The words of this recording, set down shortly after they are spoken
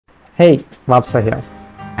Hey, Vapsa here,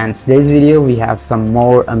 and today's video we have some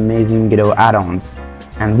more amazing Godot add-ons,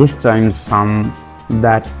 and this time some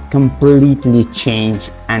that completely change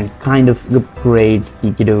and kind of upgrade the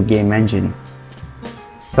Godot game engine.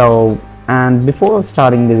 And before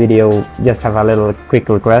starting the video, just have a little quick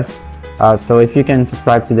request. So if you can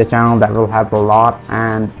subscribe to the channel, that will help a lot,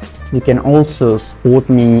 and you can also support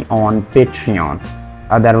me on Patreon.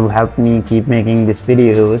 That will help me keep making these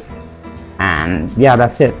videos. And yeah,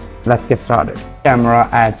 that's it. Let's get started. Camera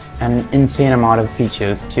adds an insane amount of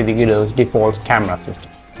features to the Godot's default camera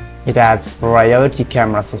system. It adds priority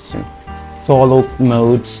camera system, follow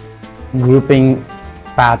modes, grouping,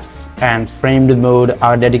 path and framed mode,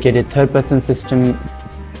 our dedicated third-person system,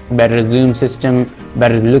 better zoom system,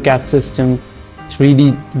 better look at system,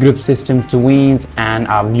 3D group system twins, and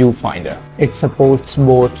our viewfinder. It supports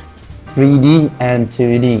both 3D and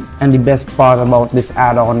 2D, and the best part about this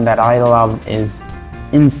add-on that I love is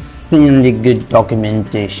insanely good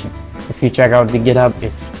documentation. If you check out the GitHub,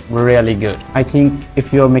 it's really good. I think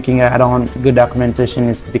if you're making an add-on, good documentation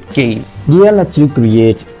is the key. Gaea lets you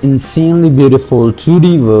create insanely beautiful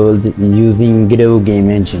 2D worlds using Godot game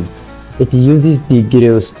engine. It uses the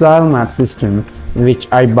Godot style map system,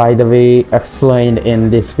 which I, by the way, explained in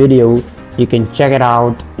this video. You can check it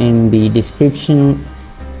out in the description,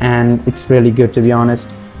 and it's really good, to be honest.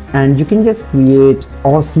 And you can just create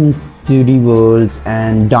awesome 2D worlds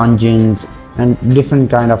and dungeons and different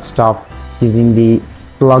kind of stuff using the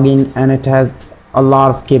plugin, and it has a lot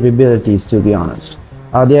of capabilities, to be honest.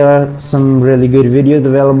 There are some really good videos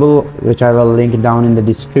available, which I will link down in the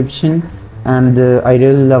description, and I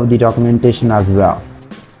really love the documentation as well.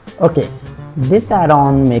 Okay, this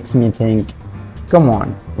add-on makes me think, come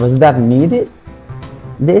on, was that needed?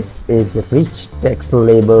 This is Rich Text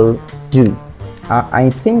Label 2. I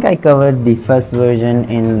think I covered the first version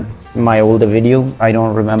in my older video, I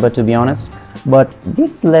don't remember, to be honest, but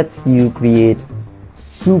this lets you create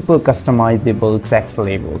super customizable text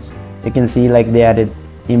labels. You can see like they added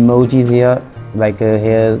emojis here, like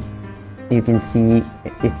here you can see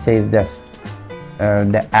it says this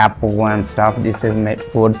the apple and stuff. This is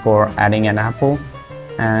code for adding an apple,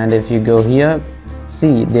 and if you go here,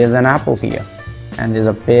 see there's an apple here, and there's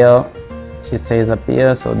a pear. It says a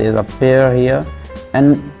pear, so there's a pear here,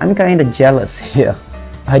 and I'm kind of jealous here.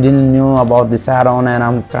 I didn't know about this add-on, and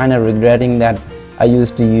I'm kind of regretting that I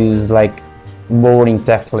used to use like boring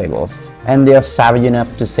text labels, and they are savage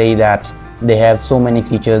enough to say that they have so many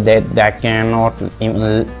features that cannot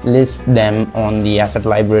even list them on the asset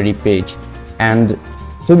library page. And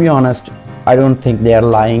to be honest, I don't think they are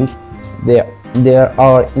lying. There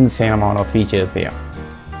are insane amount of features here.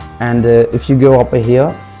 And if you go up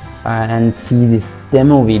here and see this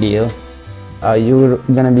demo video, you're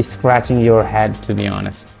gonna be scratching your head, to be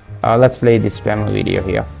honest. Let's play this demo video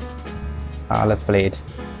here. Let's play it.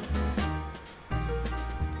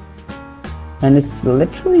 And it's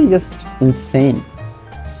literally just insane.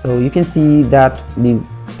 So you can see that the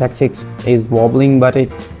text is wobbling, but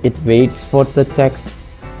it waits for the text.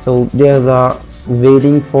 So there's a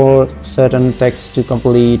waiting for certain text to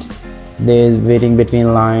complete. There's waiting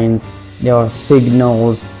between lines. There are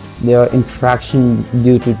signals. There are interaction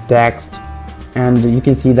due to text. And you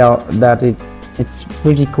can see that it's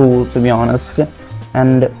pretty cool, to be honest.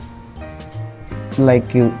 And like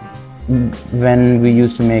when we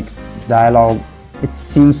used to make dialogue, it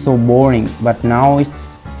seems so boring, but now it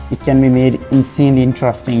can be made insanely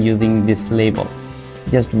interesting using this label.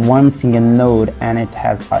 Just one single node, and it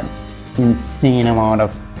has an insane amount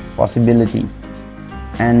of possibilities.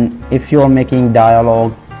 And if you're making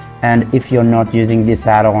dialogue and if you're not using this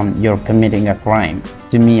add-on, you're committing a crime,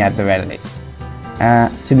 to me at the very least.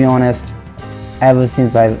 To be honest, ever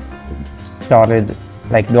since I started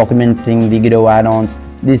like documenting the Godot add-ons,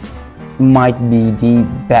 this might be the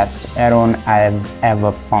best add-on I've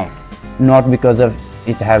ever found. Not because of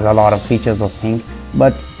it has a lot of features or things,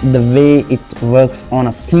 but the way it works on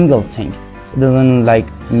a single thing. It doesn't like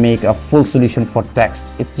make a full solution for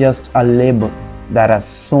text. It's just a label that has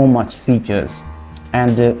so much features,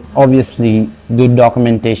 and obviously good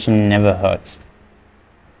documentation never hurts.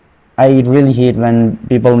 I really hate when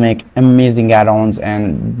people make amazing add-ons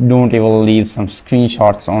and don't even leave some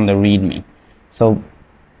screenshots on the readme. So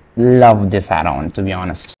love this add-on, to be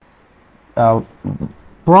honest.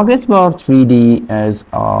 Progress Bar 3D is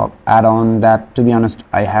an add-on that, to be honest,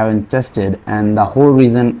 I haven't tested, and the whole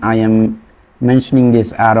reason I am mentioning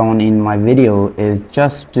this add-on in my video is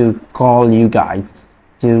just to call you guys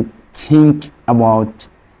to think about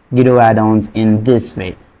Godot add-ons in this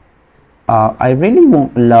way. I really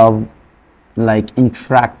love like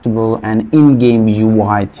interactable and in-game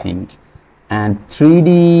UI thing, and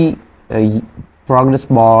 3D progress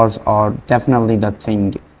bars are definitely the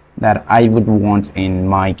thing that I would want in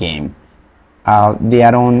my game. The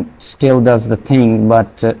add-on still does the thing,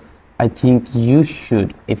 but I think you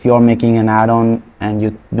should, if you're making an add-on and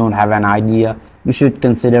you don't have an idea, you should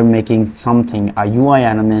consider making something, a UI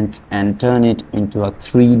element, and turn it into a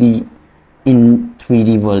 3D in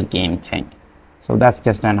 3D world game thing. So that's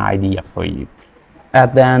just an idea for you.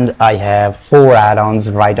 At the end, I have 4 add-ons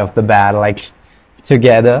right off the bat, like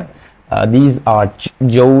together. These are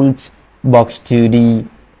Jolt, Box 2D,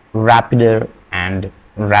 Rapider, and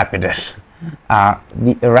Rapider.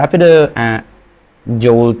 The Rapider,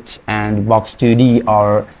 Jolt, and Box 2D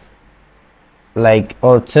are like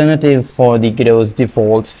alternative for the Godot's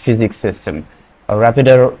default physics system.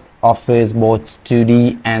 Rapider offers both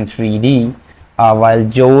 2D and 3D, while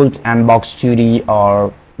Jolt and Box 2D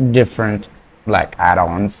are different like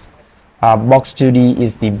add-ons. Box 2D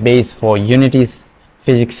is the base for Unity's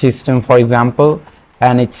physics system, for example,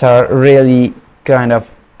 and it's a really kind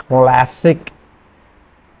of classic,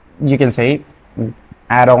 you can say,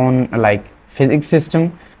 add-on like physics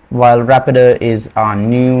system, while Rapider is a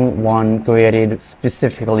new one created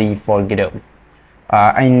specifically for Godot.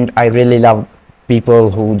 And I really love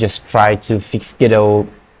people who just try to fix Godot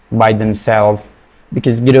by themselves,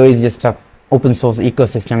 because Godot is just a open source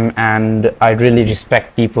ecosystem, and I really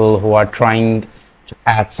respect people who are trying to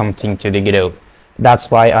add something to the Godot.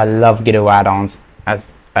 That's why I love Godot add-ons,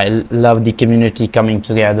 as I love the community coming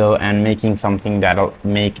together and making something that'll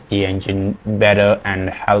make the engine better and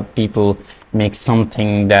help people make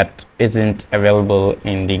something that isn't available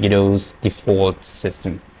in the Godot's default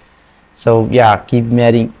system. So yeah, keep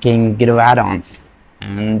making Godot add-ons.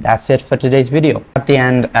 And that's it for today's video. At the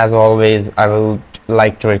end, as always, I would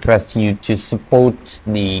like to request you to support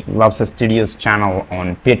the Lobster Studios channel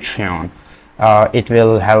on Patreon. It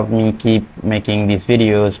will help me keep making these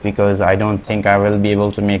videos, because I don't think I will be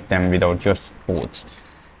able to make them without your support.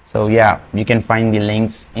 So yeah, you can find the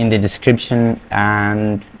links in the description,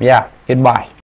 and yeah, goodbye.